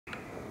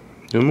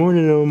Good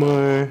morning,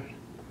 Omar.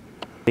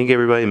 I think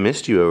everybody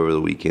missed you over the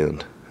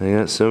weekend. I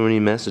got so many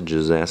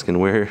messages asking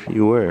where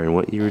you were and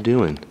what you were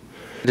doing.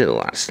 I did a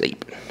lot of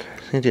sleeping.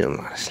 Yeah,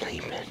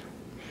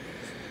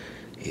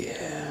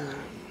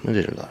 I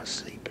did a lot of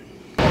sleeping.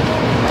 What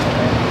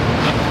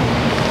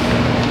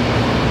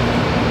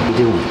are you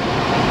doing?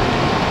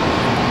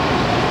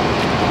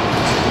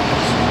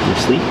 You're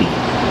sleepy.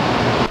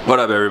 What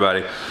up,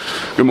 everybody?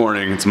 Good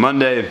morning. It's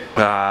Monday.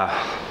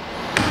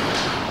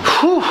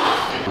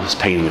 This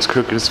painting is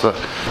crooked as fuck.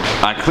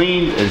 I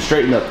cleaned and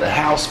straightened up the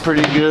house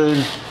pretty good.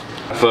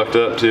 I fucked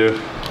up too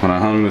when I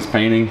hung this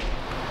painting.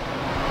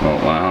 Well,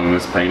 when I hung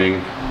this painting,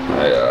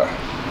 I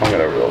hung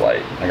it over the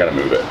light. I gotta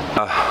move it.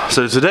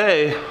 So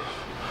today,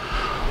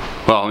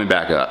 well, let me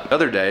back up. The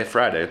other day,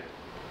 Friday,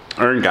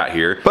 Ern got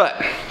here.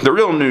 But the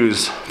real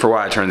news for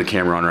why I turned the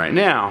camera on right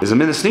now is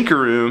I'm in the sneaker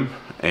room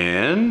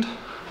and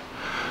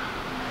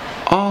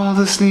all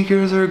the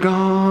sneakers are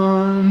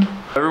gone.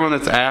 Everyone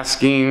that's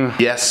asking,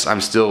 yes,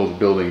 I'm still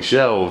building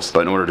shelves,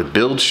 but in order to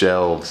build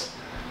shelves,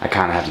 I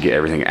kind of have to get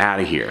everything out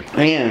of here.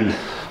 And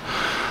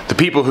the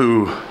people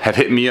who have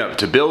hit me up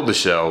to build the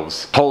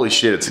shelves, holy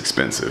shit, it's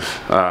expensive.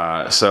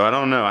 So I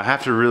don't know, I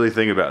have to really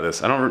think about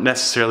this. I don't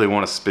necessarily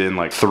want to spend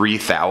like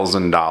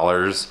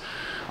 $3,000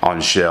 on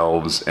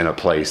shelves in a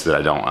place that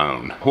I don't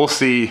own. We'll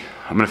see.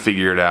 I'm gonna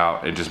figure it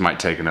out. It just might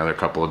take another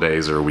couple of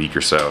days or a week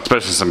or so,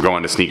 especially since I'm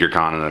going to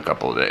SneakerCon in a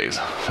couple of days.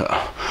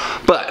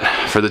 But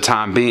for the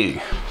time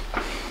being,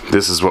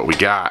 this is what we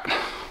got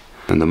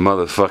in the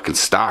motherfucking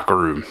stock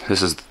room.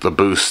 This is the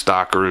Boost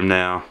stock room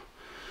now.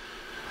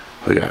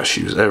 We got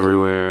shoes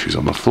everywhere. Shoes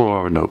on the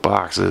floor with no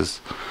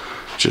boxes,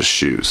 just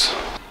shoes.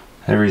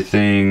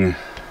 Everything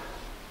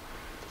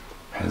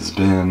has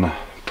been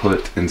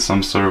put in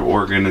some sort of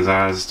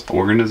organized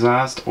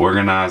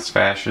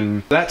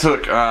fashion. That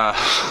took a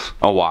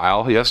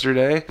while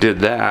yesterday. Did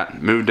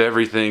that, moved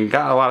everything,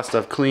 got a lot of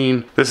stuff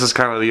clean. This is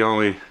kind of the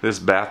only, this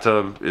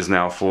bathtub is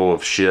now full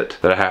of shit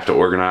that I have to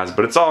organize,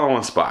 but it's all in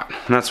one spot.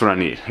 And that's what I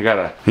need. I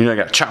gotta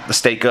chop the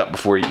steak up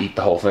before you eat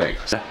the whole thing.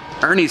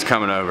 Ernie's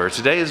coming over.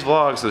 Today's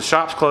vlog, so the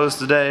shop's closed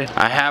today.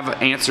 I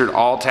have answered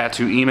all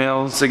tattoo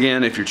emails.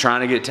 Again, if you're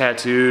trying to get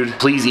tattooed,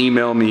 please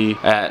email me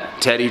at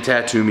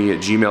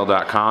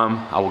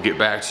teddytattoome@gmail.com. I will get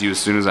back to you as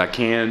soon as I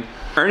can.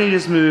 Ernie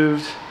just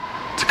moved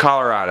to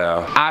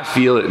Colorado. I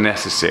feel it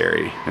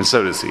necessary, and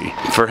so does he,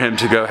 for him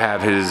to go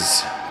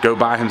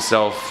buy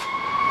himself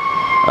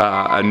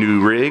a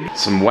new rig,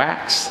 some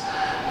wax,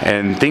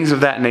 and things of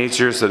that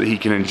nature so that he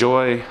can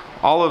enjoy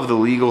all of the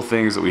legal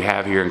things that we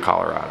have here in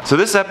Colorado. So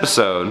this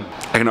episode,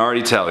 I can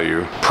already tell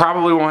you,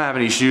 probably won't have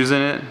any shoes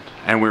in it,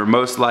 and we're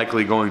most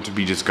likely going to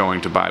be just going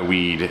to buy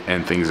weed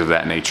and things of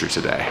that nature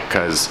today,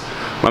 because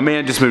my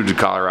man just moved to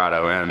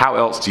Colorado, and how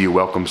else do you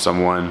welcome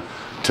someone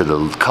to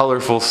the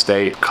colorful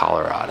state of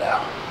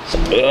Colorado?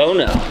 Oh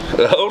no,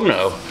 oh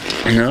no.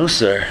 No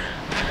sir,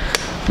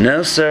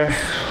 no sir.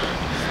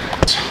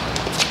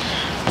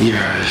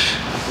 Yes.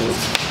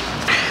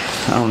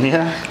 Oh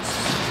yeah,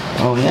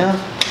 oh yeah.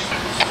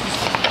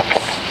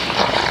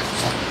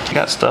 I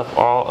got stuff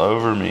all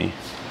over me.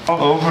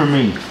 All over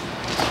me.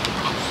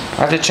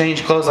 I had to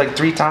change clothes like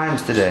 3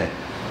 times today.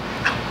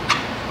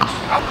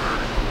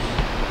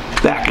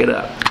 Back it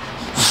up.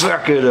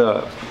 Back it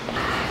up.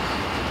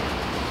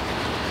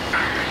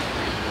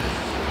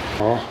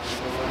 Oh.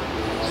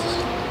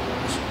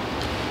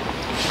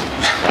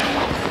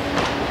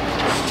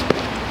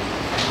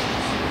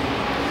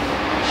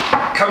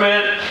 Come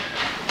in.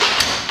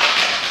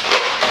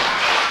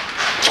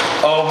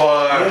 Oh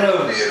boy.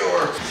 Hello,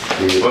 Theodore.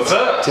 What's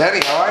up?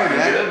 Teddy, how are you,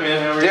 man? Good,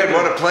 man. How are Dude, you?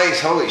 what a place.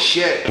 Holy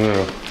shit.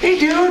 Yeah. Hey,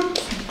 dude.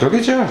 Go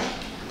get Josh.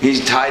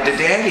 He's tied to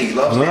Daddy. He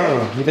loves No,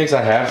 Daddy. he thinks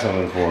I have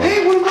something for him.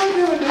 Hey, what am I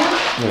doing,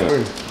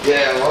 dude? Yeah.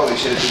 Yeah, holy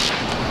shit.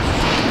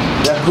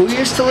 Now, who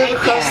used to live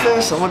across there?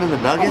 Someone in the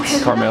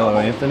Nuggets? Carmelo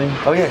Anthony.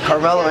 Oh yeah,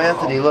 Carmelo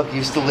Anthony. Look,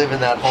 used to live in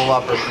that whole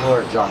upper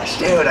floor, Josh.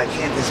 Dude, I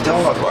can't. This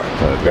dog.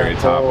 The very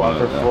top Whole one.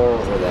 upper floor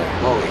over there.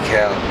 Holy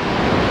cow.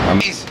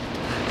 He's...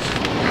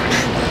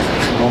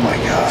 Oh my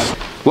god.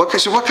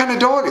 So what kind of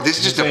dog? This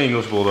is just An a...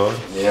 English Bulldog.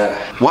 Yeah.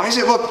 Why does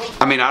it look...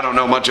 I mean, I don't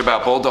know much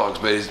about bulldogs,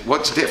 but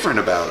what's different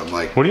about them?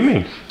 Like, What do you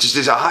mean? just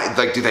as a height.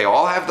 Like, do they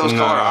all have those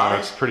color eyes?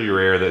 it's pretty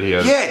rare that he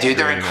has. Yeah, dude,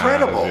 they're green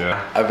incredible. eyes,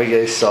 yeah.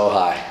 Abigail's so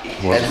high.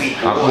 What?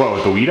 And What,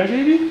 with the weed I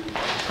gave you?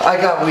 I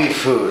got weed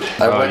food.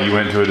 You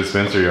went to a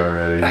dispensary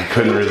already. You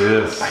couldn't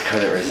resist. I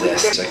couldn't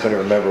resist. I couldn't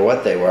remember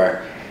what they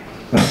were.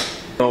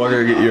 Oh, we're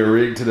gonna get you a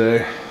rig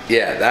today.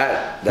 Yeah,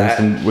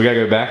 that. We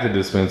gotta go back to the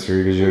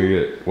dispensary because you're gonna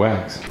get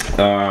wax.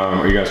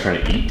 Are you guys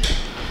trying to eat?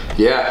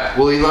 Yeah,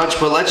 we'll eat lunch,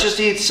 but let's just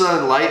eat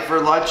something light for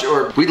lunch,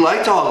 or we'd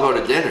like to all go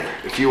to dinner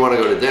if you want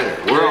to go to dinner.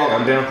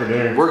 I'm down for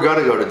dinner. We're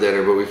gonna go to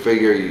dinner, but we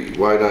figure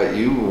why not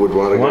you would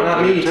want to go. Why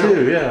not me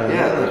too? Yeah.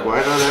 Yeah, like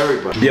why not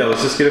everybody? Yeah,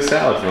 let's just get a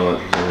salad for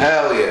lunch.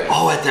 Hell yeah.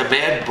 Oh, at the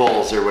Mad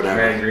Bowls or whatever.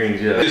 Mad Greens,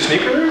 yeah.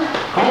 Sneaker room?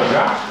 Come on,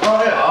 Josh.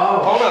 Oh yeah.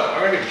 Oh, hold up. I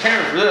gotta get the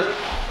camera for this.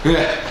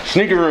 Yeah.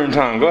 Sneaker room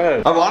time. Go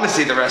ahead. I want to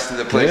see the rest of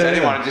the place. Yeah, I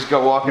didn't yeah. want to just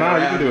go walking No,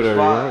 around. you can do whatever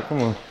you want.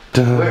 Come on.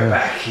 We're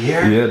back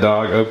here. Yeah,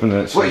 dog. Open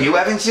that shit. What, you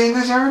haven't seen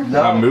this, Aaron?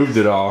 No. I moved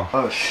it all.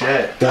 Oh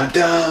shit. Dun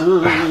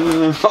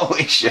dun.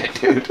 Holy shit,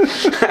 dude.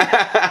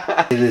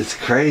 It is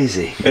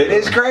crazy. It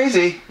is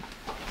crazy.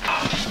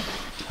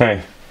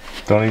 Hey,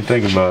 don't even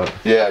think about it.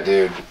 Yeah,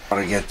 dude. I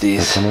want to get They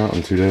these. come out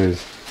in 2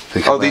 days.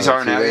 Oh, these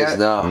aren't out yet?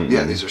 No.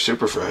 Yeah, these are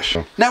super fresh.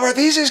 Now, are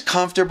these as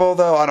comfortable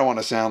though? I don't want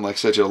to sound like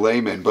such a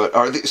layman, but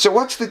are these, so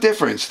what's the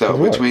difference though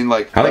What? between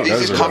like I are think these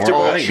those as are comfortable?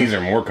 more, I think these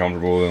are more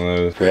comfortable than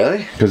those. Really?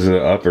 Because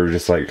the upper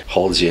just like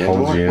Holds you in holds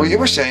more? you in. Well, you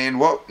were saying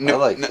what? I No,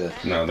 like no, the.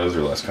 No, those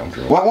are less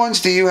comfortable. what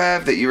ones do you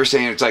have that you were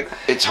saying it's like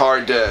it's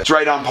hard to? It's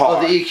right on par.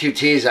 Oh, the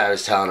EQTs I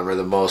was telling them are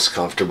the most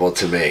comfortable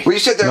to me. Well, you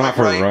said they're Not like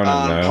for right running,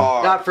 on though.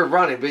 par. Not for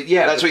running, but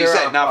yeah. That's but what you they're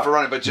said, on not par. for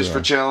running, but just for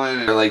chilling.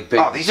 And They're like big.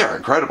 oh, these are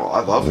incredible.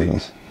 I love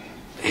these.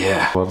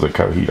 Yeah. Love the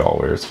Coheed all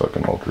wears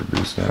fucking Ultra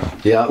Boost now.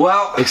 Yeah.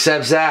 Well,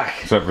 Except Zach.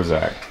 Except for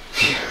Zach.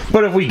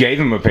 But if we gave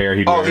him a pair,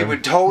 he'd oh, wear he them.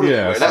 would totally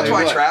Yeah, wear. That's so why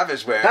he would.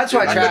 Travis wears. That's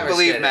why I Travis couldn't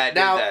believe did it. Matt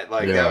Now- did that.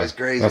 Like Yeah, that was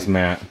crazy. That's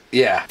Matt.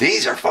 Yeah.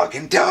 These are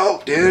fucking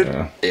dope, dude.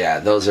 Yeah. Yeah,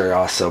 those are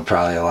also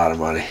probably a lot of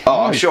money.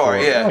 Oh, I'm Like sure.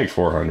 Yeah, like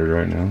 400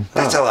 right now.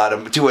 that's a lot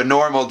of to a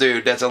normal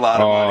dude. That's a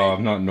lot of Oh, money.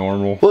 I'm not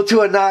normal. Well,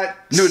 to a not.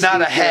 No,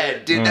 not a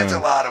head, dude. That's a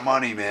lot of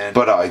money, man.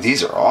 But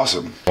these are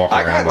awesome. Walk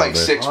I around got like all day.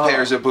 6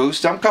 pairs of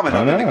Boost. I'm coming I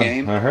up know. in the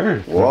game. I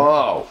heard.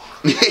 Whoa.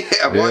 Yeah,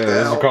 Yeah, what the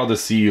those hell? are called the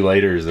See You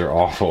Laters. They're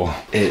awful.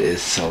 It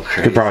is so Could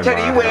crazy. probably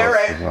Teddy, buy you a wear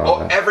house it. with all Oh,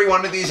 that. every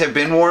one of these have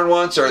been worn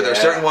once, or are there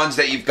Yeah. certain ones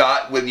that you've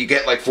got when you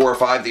get like 4 or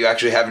 5 that you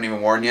actually haven't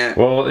even worn yet?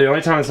 Well, the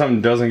only time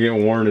something doesn't get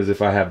worn is if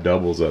I have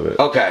doubles of it.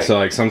 Okay. So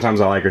like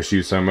sometimes I like a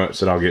shoe so much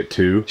that I'll get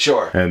 2.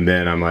 Sure. And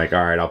then I'm like,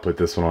 all right, I'll put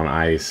this one on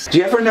ice. Do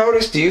you ever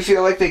notice? Do you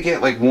feel like they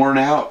get like worn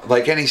out,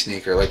 like any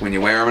sneaker, like when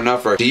you wear them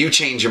enough, or do you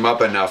change them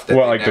up enough that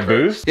Well, they like never... the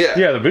Boost? Yeah.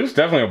 Yeah, the Boost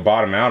definitely will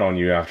bottom out on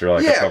you after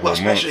like a Yeah, couple well,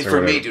 of months. especially or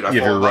for me, whatever. dude. I If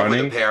fall you're in love running.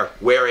 with a pair,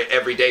 wear it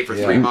every day for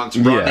 3 months,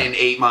 running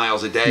 8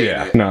 miles a day.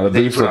 Yeah, and no, the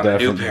then you Boost put will on a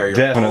new pair, you're like,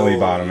 definitely "Holy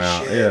bottom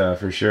out. shit." Yeah,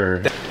 for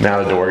sure.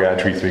 Now the door guy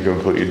treats me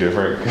completely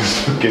different.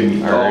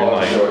 Fucking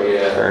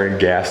Aaron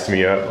gassed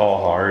me up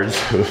all hard.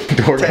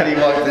 The door guy,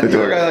 the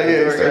door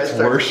guy starts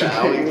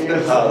worshiping.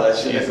 Oh,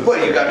 that's Jesus.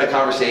 What, you got in a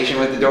conversation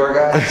with the door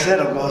guy? I said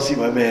I'm gonna see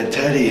my man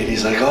Teddy, and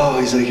he's like, "Oh,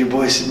 he's like your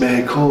boy's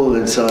mad cool,"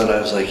 and so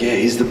I was like, "Yeah,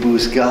 he's the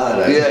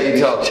BoostGOD. Yeah, you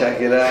tell him.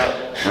 check it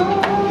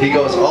out." He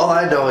goes, "All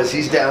I know is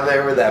he's down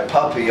there with that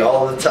puppy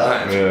all the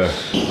time." Yeah.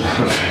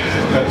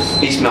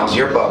 He smells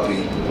your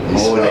puppy.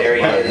 Oh, there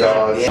he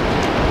is.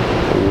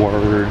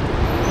 Word.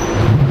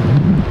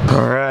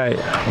 All right,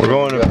 we're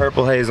going to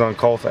Purple Haze on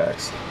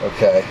Colfax.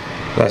 Okay.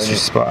 That's your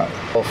spot.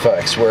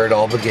 Colfax, where it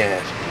all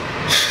began.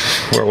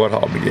 Where what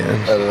all began.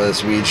 Out of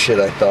this weed shit,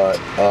 I thought.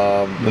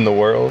 In the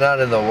world? Not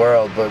in the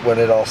world, but when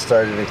it all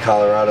started in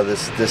Colorado,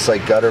 this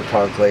like gutter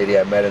punk lady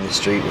I met in the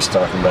street was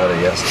talking about it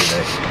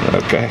yesterday.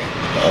 Okay.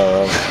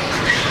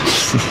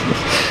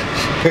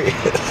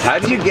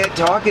 How'd you get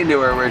talking to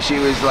her where she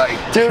was like,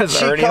 Dude, Because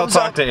she Ernie will comes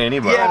talk up. to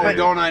anybody. Yeah, but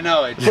don't I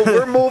know it? But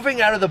we're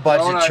moving out of the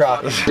budget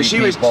truck. But she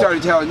was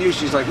started telling you,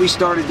 she's like, we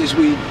started this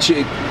weed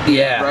chick,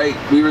 Yeah. right?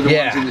 We were the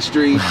Yeah. ones in the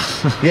street.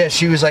 Yeah,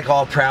 she was like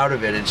all proud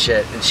of it and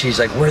shit. And she's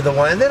like, we're the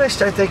one. And then I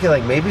started thinking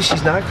like, maybe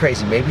she's not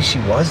crazy. Maybe she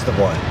was the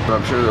one. But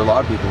I'm sure there are a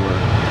lot of people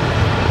were.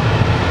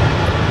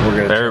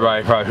 We're gonna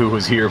Everybody probably who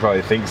was here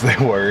probably thinks they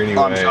were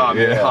anyway. I'm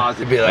Yeah.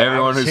 positive. be like, I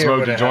Everyone was who here smoked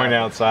when a it joint happened.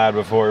 outside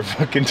before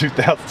fucking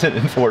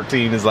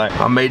 2014 is like,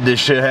 I made this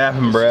shit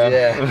happen, bruh.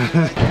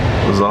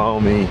 Yeah. It was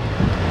all me.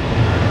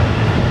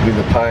 Be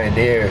the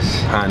pioneers.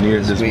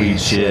 Pioneered this Weed weed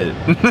shit.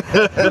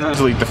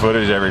 Delete the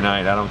footage every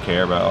night. I don't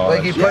care about all Like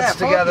that he shit. puts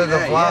together the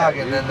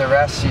vlog and then the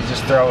rest you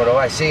just throw it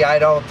away. See, I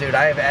don't, dude.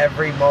 I have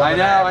every moment. I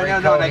know, every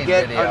and I Cody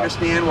get, video.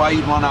 understand why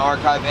you'd want to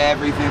archive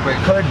everything, but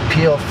Could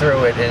peel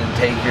through it and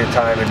take your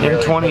time and In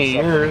really 20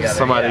 put something years, together.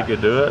 somebody Yeah.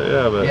 could do it,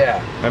 yeah, but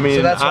Yeah. I mean,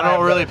 So that's why I don't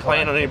I've really got a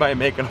plan on anybody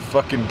making a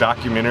fucking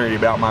documentary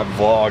about my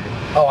vlog.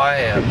 Oh, I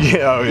am.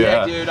 Yeah, oh, yeah,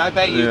 yeah. dude, I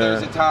bet you Yeah.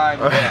 there's a time,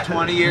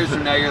 20 years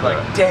from now, you're like,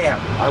 damn,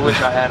 I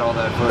wish I had all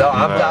that footage. No,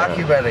 I'm No.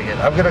 documenting it.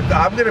 I'm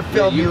gonna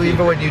film you you keep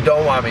even when you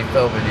don't want me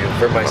filming you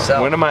for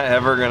myself. When am I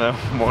ever gonna?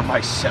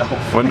 myself.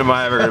 When am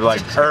I ever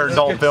like,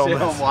 don't film Sit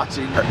home this?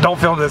 watching. Don't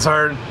film this,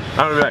 Ern. I'm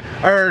gonna be like,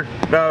 Ern,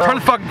 no. Turn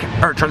the fucking,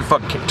 Ern, turn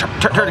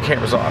the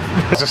cameras off.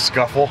 There's a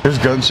scuffle. There's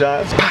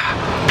gunshots.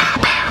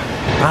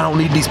 I don't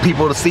need these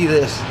people to see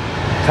this.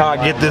 That's how I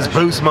get this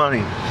boost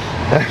money.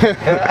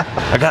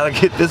 I gotta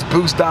get this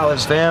boost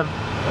dollars, fam.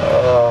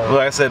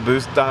 Like I said,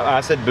 boost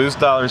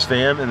dollars,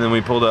 fam, and then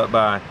we pulled up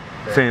by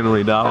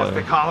Family Dollar. That's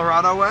the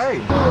Colorado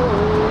way.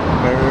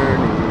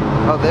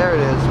 Oh, there it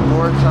is.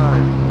 More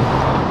time.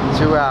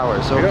 2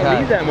 hours. Okay. You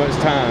don't need that much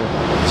time.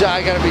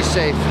 I gotta be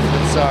safe.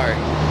 Sorry.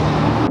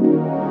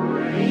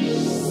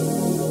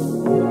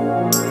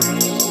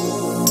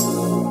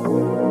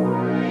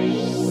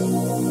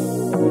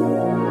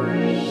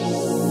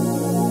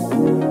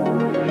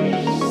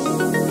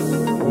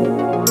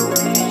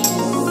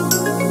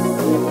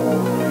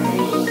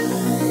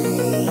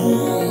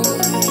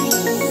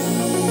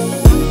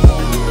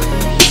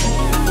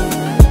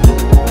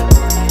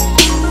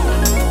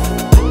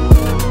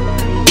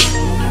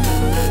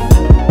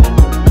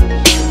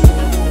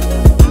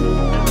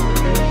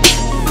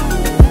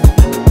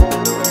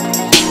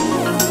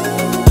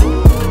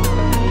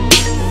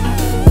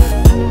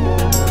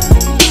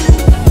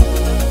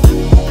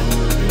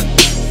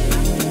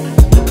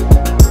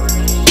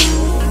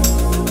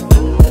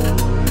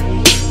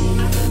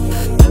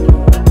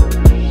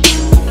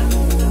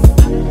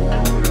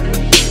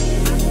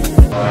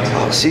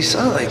 See,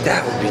 something like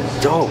that would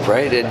be dope,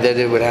 right? And then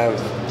it would have.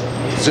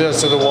 So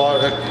the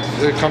water,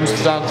 it comes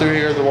down through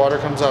here, the water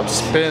comes up,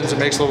 spins, it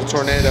makes a little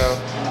tornado,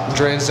 and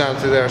drains down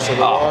through there. So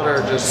the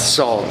water just...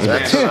 Salt.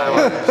 That's what I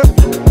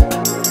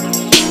want.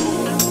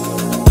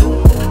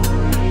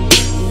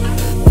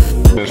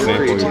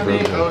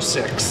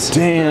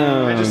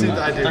 Damn. I just need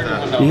the ID of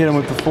that. You hit him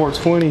with the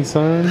 420,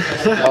 son.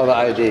 Oh, the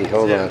ID.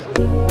 Hold on.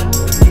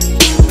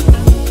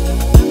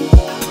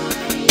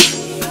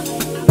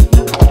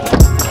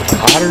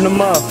 Hotter than a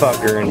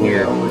motherfucker in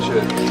here.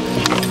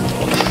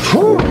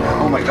 Whew.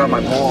 Oh my god,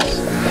 my balls.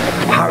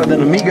 Hotter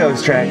than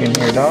Amigos track in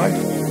here, dog.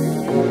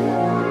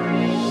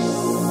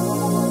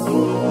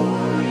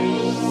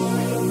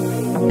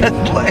 Red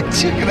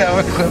lights. You can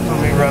have a clip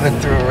of me running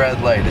through a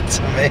red light. It's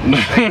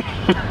amazing.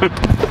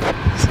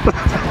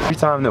 Every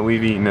time that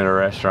we've eaten at a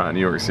restaurant in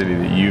New York City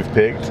that you've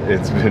picked,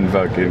 it's been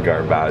fucking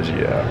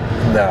Garbaggio.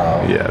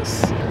 No.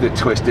 Yes. The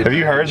twisted. Have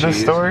you heard this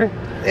story?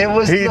 It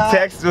was He not.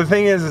 the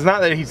thing is, it's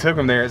not that he took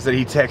him there, it's that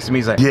he texted me,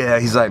 he's like, yeah,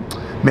 he's like,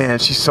 man,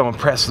 she's so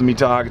impressed with me,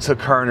 dog. I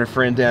took her and her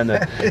friend down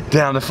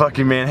to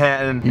fucking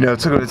Manhattan, you know,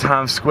 took them to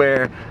Times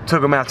Square,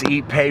 took them out to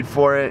eat, paid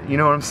for it, you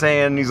know what I'm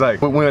saying? And he's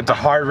like, we went to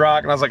Hard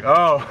Rock, and I was like,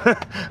 oh,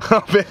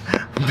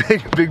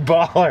 big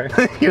baller.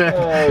 You know,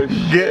 Oh,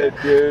 shit,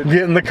 dude.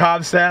 getting the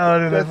Cobb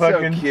salad and That's the so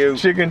fucking cute.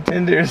 chicken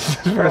tenders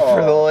for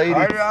the ladies.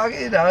 Hard Rock,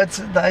 you know, it's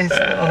a nice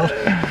little.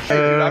 Hey,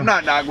 dude, I'm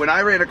not when I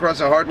ran across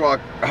a Hard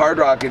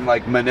Rock in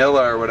like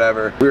Manila or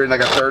whatever, we were in like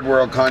a third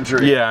world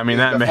country. Yeah, I mean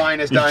It's that the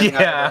finest dining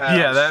I've ever had.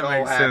 yeah, I'm that so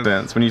makes happy.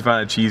 sense. When you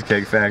find a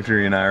cheesecake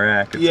factory in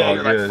Iraq, it's Yeah, all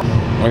you're like, good.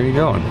 Where are you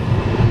going?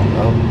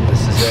 Oh,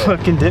 this is it.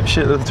 Fucking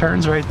dipshit, the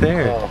turn's right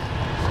there.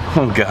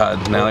 Oh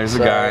god, now there's a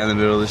guy in the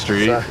middle of the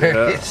street.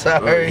 Sorry,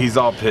 sorry. He's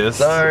all pissed.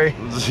 Sorry.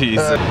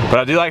 Jesus. But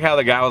I do like how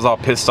the guy was all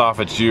pissed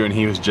off at you and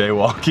he was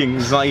jaywalking.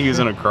 It's like he was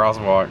in a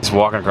crosswalk. Just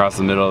walking across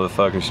the middle of the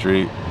fucking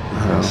street.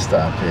 I'll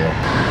stop here.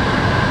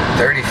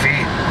 30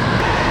 feet.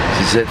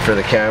 This is it for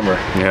the camera.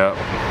 Yep.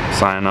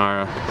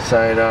 Sayonara.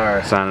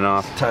 Sayonara. Signing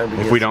off. Time to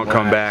If get we don't some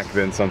come laughs. back,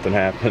 then something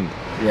happened.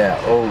 Yeah,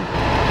 oh.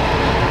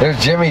 There's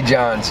Jimmy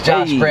John's.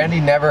 Josh, Hey. Brandy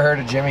never heard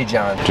of Jimmy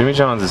John's. Jimmy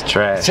John's is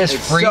trash. It's just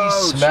free so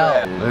smell.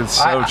 trash. It's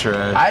so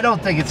trash. I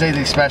don't think it's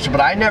anything special, but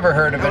I never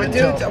heard of it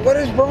until. Dude, what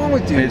is wrong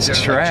with you? It's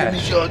trash.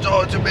 Jimmy John's,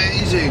 oh, it's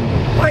amazing.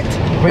 What?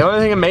 The only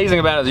thing amazing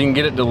about it is you can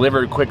get it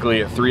delivered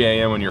quickly at 3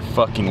 a.m. when you're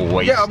fucking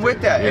wasted. Yeah, I'm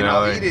with that, you and know,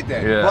 I'll like, eat it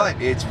then. yeah.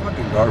 But it's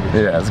fucking garbage.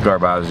 Yeah, it's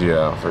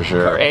Garbaggio for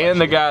sure. Garbaggio. And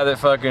the guy that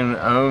fucking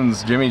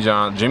owns Jimmy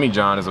John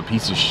is a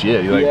piece of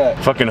shit. He like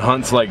fucking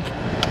hunts like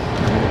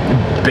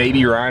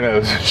baby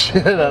rhinos and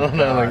shit. I don't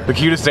know, like the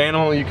cutest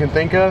animal you can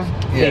think of.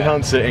 He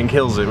hunts it and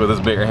kills it with his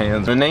bigger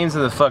hands. The names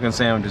of the fucking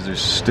sandwiches are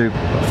stupid.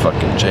 Fucking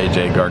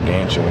JJ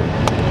Gargantuan.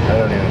 I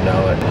don't even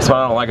know it. That's what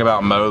I don't like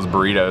about Moe's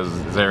Burritos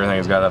is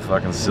everything's got a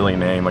fucking silly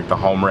name, like the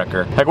home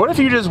wrecker. Like what if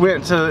you just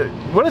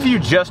what if you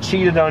just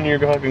cheated on your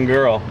fucking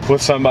girl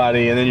with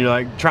somebody and then you're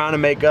like trying to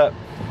make up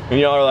and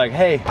y'all are like,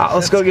 hey,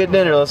 let's go get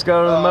dinner, let's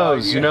go to the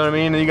Moe's, you know what I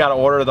mean? And you gotta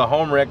order the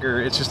home wrecker,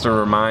 it's just a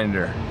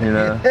reminder, you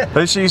know?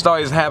 This shit used to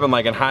always happen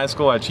like in high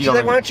school, I'd cheat She's on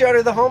like, why don't you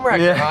order the home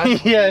wrecker, yeah, huh?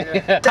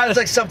 yeah. Sounds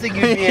like something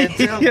you'd be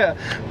into. Yeah,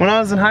 when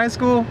I was in high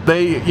school,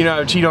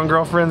 I'd cheat on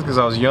girlfriends because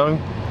I was young.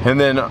 And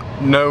then,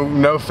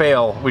 no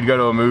fail, we'd go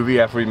to a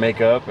movie after we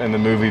make up, and the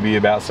movie be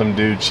about some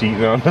dude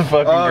cheating on the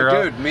fucking girl.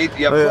 Oh, dude,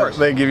 yeah, of course.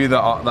 They give you the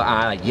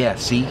eye, like, yeah,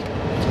 see,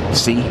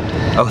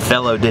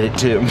 Othello did it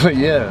too. But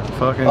yeah,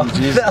 fucking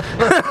Jesus.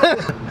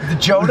 The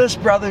Jonas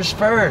Brothers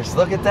first.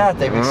 Look at that,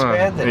 they've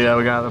expanded. Yeah,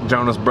 we got the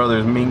Jonas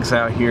Brothers minks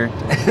out here.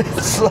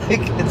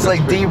 It's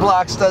like D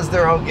Blocks does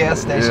their own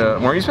gas station. Yeah,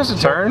 were you supposed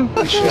to turn?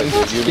 Do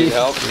you need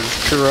help?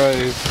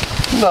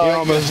 No, You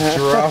almost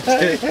dropped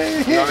it.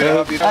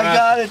 I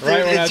got it, dude.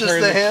 Right when I It's just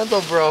turned the it-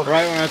 handle broke.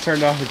 Right when I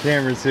turned off the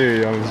camera too,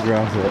 you almost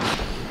dropped it.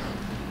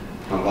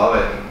 I love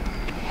it.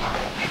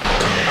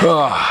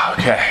 Oh,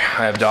 okay,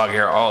 I have dog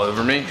hair all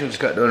over me. Just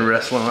got done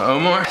wrestling with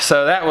Omar.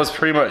 So that was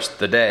pretty much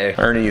the day.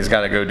 Ernie's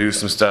got to go do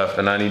some stuff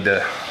and I need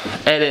to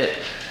edit.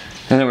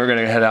 And then we're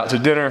gonna head out to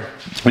dinner.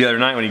 The other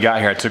night when he got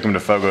here, I took him to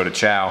Fogo de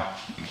Chao.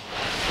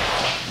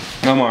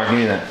 Omar, give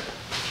me that.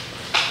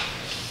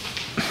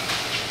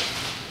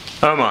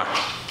 Omar.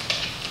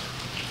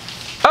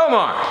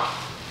 Omar!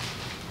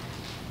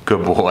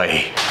 Good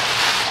boy.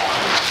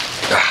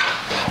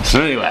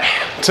 So anyway,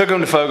 took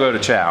him to Fogo de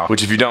Chao,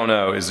 which if you don't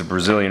know is a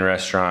Brazilian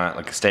restaurant,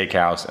 like a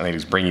steakhouse, and they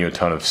just bring you a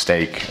ton of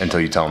steak until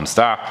you tell them to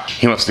stop.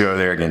 He wants to go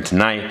there again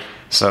tonight,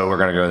 so we're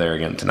gonna go there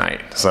again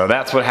tonight. So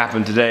that's what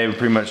happened today. We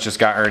pretty much just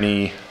got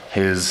Ernie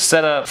his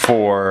setup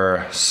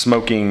for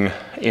smoking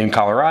in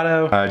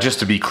Colorado. Just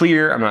to be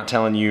clear, I'm not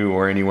telling you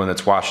or anyone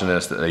that's watching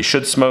this that they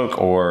should smoke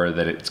or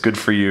that it's good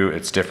for you.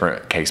 It's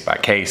different case by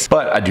case,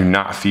 but I do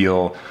not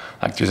feel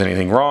like there's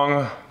anything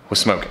wrong with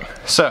smoking.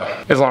 So,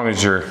 as long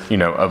as you're, you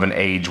know, of an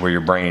age where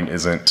your brain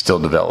isn't still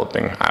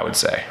developing, I would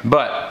say.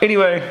 But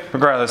anyway,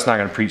 regardless, not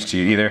gonna preach to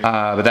you either.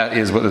 But that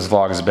is what this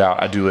vlog is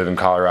about. I do live in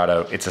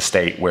Colorado. It's a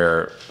state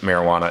where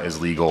marijuana is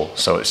legal,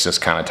 so it's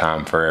just kind of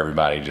time for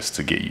everybody just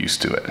to get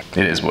used to it.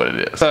 It is what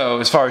it is. So,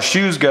 as far as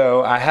shoes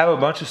go, I have a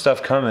bunch of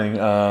stuff coming.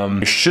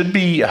 It should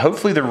be,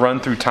 hopefully the run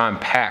through time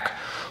pack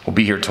will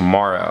be here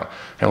tomorrow,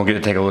 and we'll get to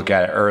take a look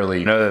at it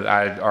early. I know that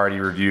I already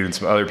reviewed and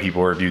some other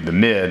people reviewed the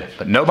mid,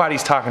 but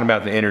nobody's talking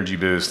about the energy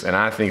boost, and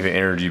I think the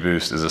energy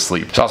boost is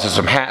asleep. There's also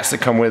some hats that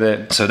come with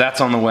it, so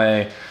that's on the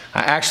way.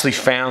 I actually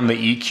found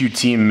the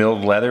EQT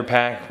milled leather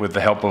pack with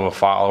the help of a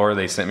follower.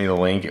 They sent me the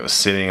link. It was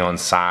sitting on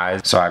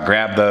size, so I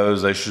grabbed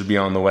those. They should be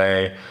on the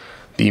way.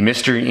 The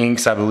mystery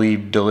inks, I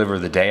believe, deliver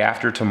the day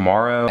after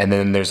tomorrow. And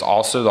then there's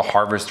also the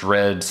Harvest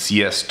Red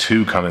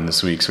CS2 coming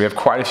this week. So we have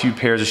quite a few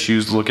pairs of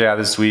shoes to look at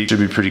this week. Should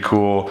be pretty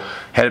cool.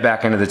 Headed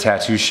back into the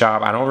tattoo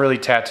shop. I don't really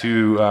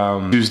tattoo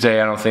Tuesday,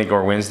 I don't think,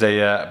 or Wednesday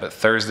yet, but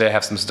Thursday I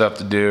have some stuff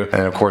to do.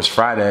 And of course,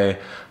 Friday,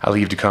 I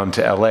leave to come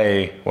to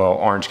LA, well,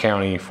 Orange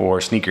County for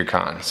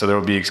SneakerCon. So there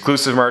will be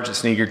exclusive merch at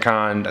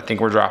SneakerCon. I think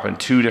we're dropping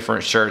 2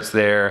 different shirts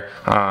there.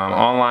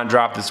 Online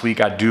drop this week,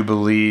 I do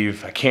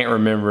believe. I can't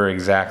remember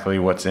exactly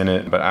what's in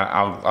it, but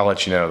I'll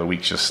let you know. The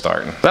week's just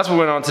starting. That's what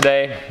went on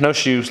today. No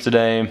shoes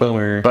today,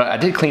 bummer. But I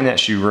did clean that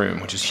shoe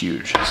room, which is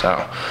huge.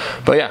 So,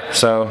 but yeah,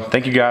 so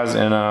thank you guys,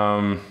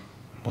 and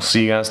we'll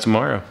see you guys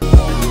tomorrow.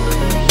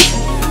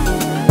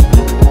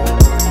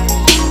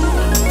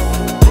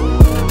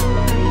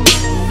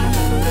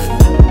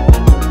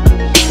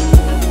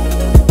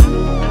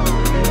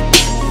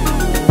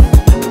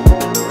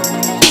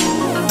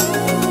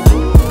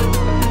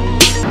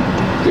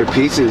 Their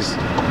pieces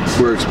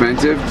were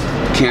expensive.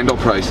 Candle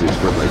prices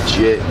were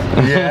legit.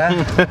 Yeah.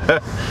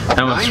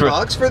 How much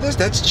 $9 for this?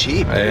 That's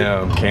cheap.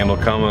 Yeah, candle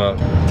come up.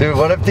 Dude,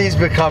 what if these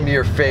become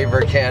your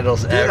favorite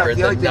candles Dude, ever? I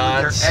feel like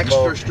they're extra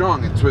Non-smoke.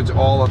 strong. It's what it's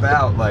all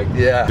about. Like,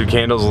 Yeah. Do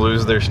candles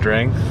lose their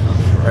strength?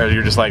 Or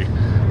you're just like,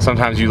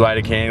 sometimes you light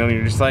a candle and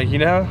you're just like, you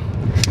know,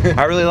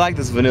 I really like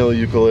this vanilla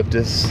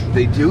eucalyptus.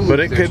 they do lose But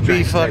it their could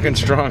be strength, fucking Eddie.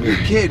 stronger. You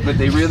kid, but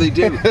they really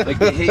do. Like,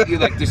 they hit you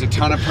like there's a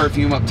ton of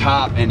perfume up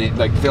top and it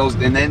like fills,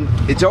 and then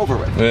it's over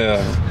with.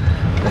 Yeah.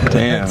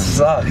 Damn. It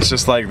sucks. It's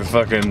just like the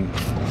fucking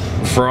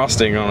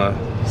frosting on a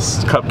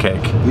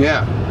cupcake.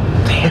 Yeah.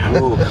 Damn.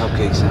 Oh,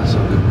 cupcakes sound so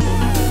good.